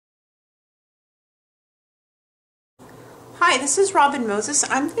Hi, this is Robin Moses.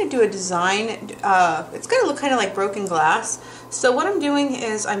 I'm going to do a design. It's going to look kind of like broken glass. So what I'm doing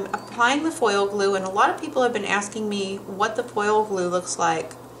is I'm applying the foil glue, and a lot of people have been asking me what the foil glue looks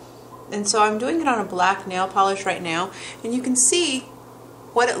like. And so I'm doing it on a black nail polish right now, and you can see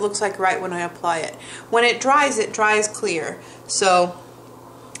what it looks like right when I apply it. When it dries clear. So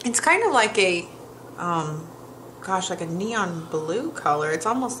it's kind of like a, like a neon blue color. It's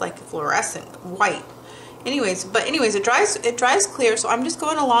almost like fluorescent white. Anyways, it dries clear, so I'm just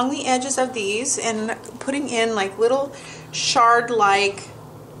going along the edges of these and putting in like little shard-like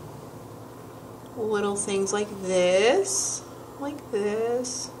little things like this, like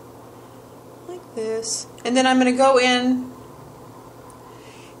this, like this. And then I'm going to go in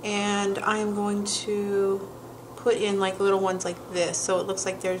and I'm going to put in like little ones like this, so it looks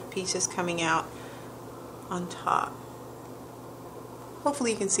like there's pieces coming out on top.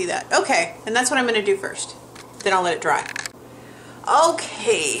 Hopefully you can see that. Okay, and that's what I'm going to do first. Then I'll let it dry.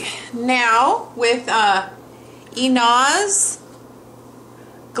 Okay, now with Inaz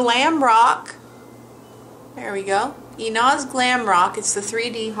Glam Rock. There we go. Inaz Glam Rock. It's the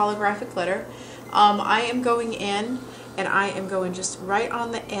 3D holographic glitter. I am going in and I am going just right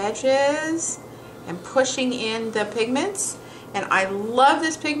on the edges and pushing in the pigments. And I love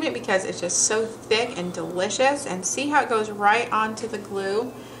this pigment because it's just so thick and delicious. And see how it goes right onto the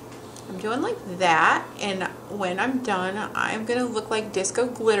glue? I'm doing like that. And when I'm done, I'm going to look like Disco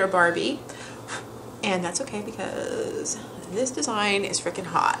Glitter Barbie. And that's okay because this design is freaking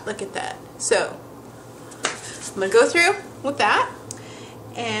hot. Look at that. So, I'm going to go through with that.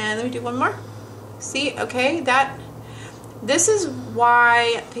 And let me do one more. See? Okay, this is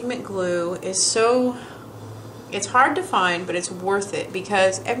why pigment glue is so... It's hard to find, but it's worth it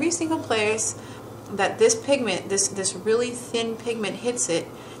because every single place that this pigment, this really thin pigment hits it,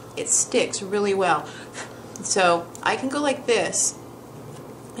 it sticks really well. So I can go like this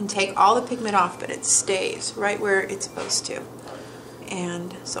and take all the pigment off, but it stays right where it's supposed to.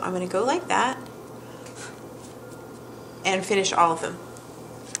 And so I'm going to go like that and finish all of them.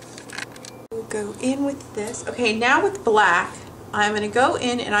 We'll go in with this. Okay, now with black, I'm going to go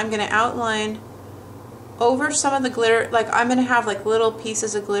in and I'm going to outline over some of the glitter. Like I'm going to have like little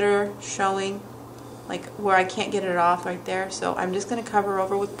pieces of glitter showing like where I can't get it off right there. So I'm just going to cover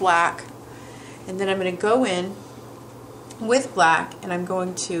over with black, and then I'm going to go in with black and I'm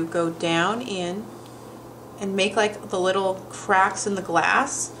going to go down in and make like the little cracks in the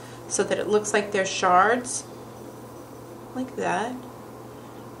glass so that it looks like there's shards like that.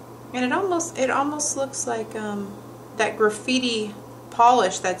 And it almost looks like that graffiti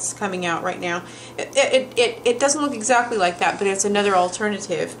polish that's coming out right now. It doesn't look exactly like that, but it's another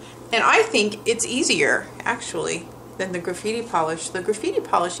alternative. And I think it's easier, actually, than the graffiti polish. The graffiti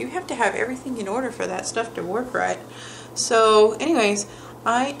polish, you have to have everything in order for that stuff to work right. So, anyways,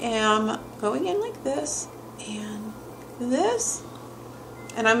 I am going in like this, and this,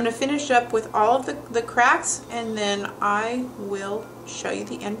 and I'm going to finish up with all of the cracks, and then I will show you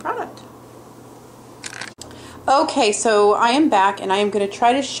the end product. Okay, so I am back and I am going to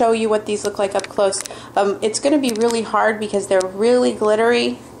try to show you what these look like up close. It's going to be really hard because they're really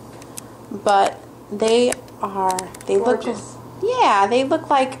glittery, but they gorgeous. They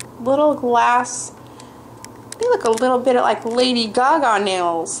look like little glass, they look a little bit like Lady Gaga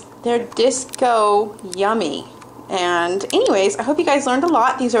nails. They're disco yummy. And anyways, I hope you guys learned a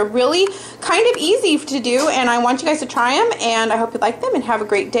lot. These are really kind of easy to do, and I want you guys to try them, and I hope you like them, and have a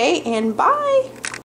great day, and bye!